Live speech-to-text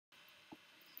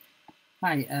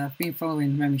Hi, I've been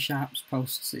following Remy Sharp's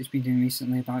posts that he's been doing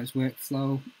recently about his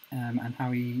workflow and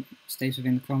how he stays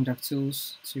within the Chrome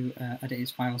DevTools to edit his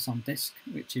files on disk,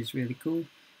 which is really cool.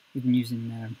 We've been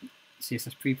using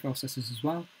CSS preprocessors as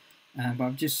well, but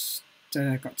I've just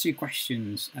got two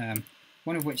questions.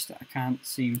 One of which that I can't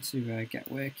seem to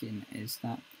get working is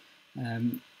that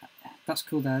that's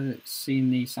cool there, that it's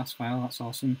seeing the Sass file, that's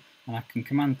awesome, and I can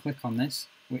command click on this,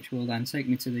 which will then take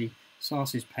me to the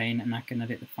sources pane and I can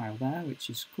edit the file there, which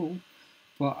is cool.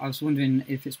 But I was wondering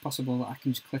if it's possible that I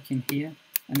can just click in here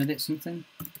and edit something.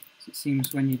 So it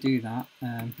seems when you do that,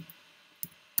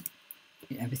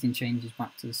 everything changes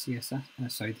back to the the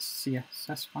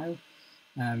CSS file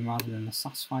rather than the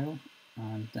Sass file.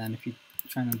 And then if you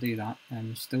try and undo that,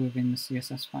 you're still within the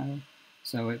CSS file.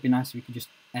 So it'd be nice if you could just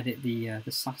edit the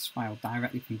Sass file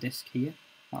directly from disk here.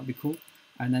 That'd be cool.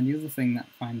 And then the other thing that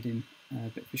I'm finding a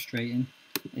bit frustrating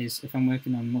is if I'm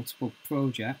working on multiple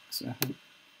projects, I want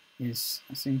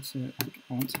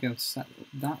to be able to set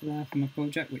that there for my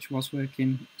project, which was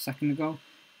working a second ago,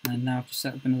 and now I've just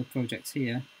set up another project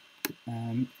here,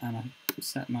 and I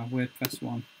set my WordPress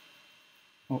one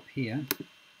up here,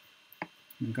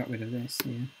 and got rid of this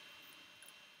here,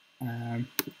 and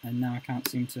now I can't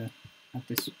seem to add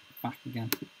this back again.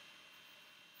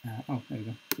 Oh, there we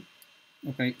go.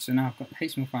 Okay, so now I've got the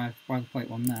HTML5 boilerplate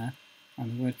one there,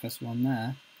 and the WordPress one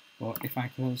there, but if I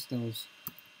close those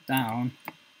down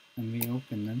and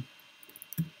reopen them,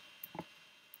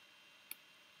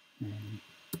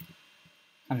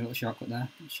 have a little shortcut there,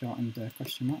 shortened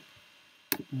question mark,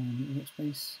 and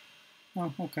workspace.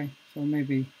 Oh, okay, so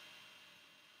maybe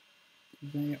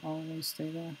they always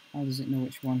stay there. How does it know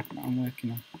which one that I'm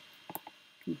working on?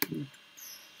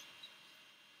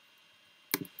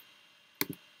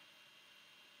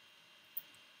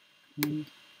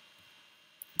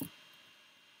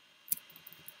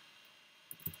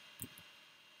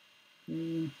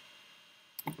 And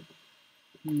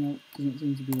no, doesn't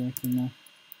seem to be working now.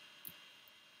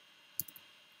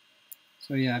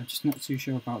 So yeah, I'm just not too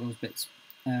sure about those bits.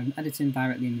 Editing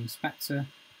directly in the inspector,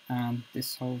 and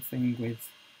this whole thing with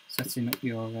setting up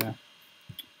your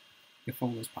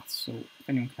folders paths. So if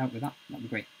anyone can help with that, that'd be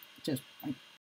great. Cheers. Bye.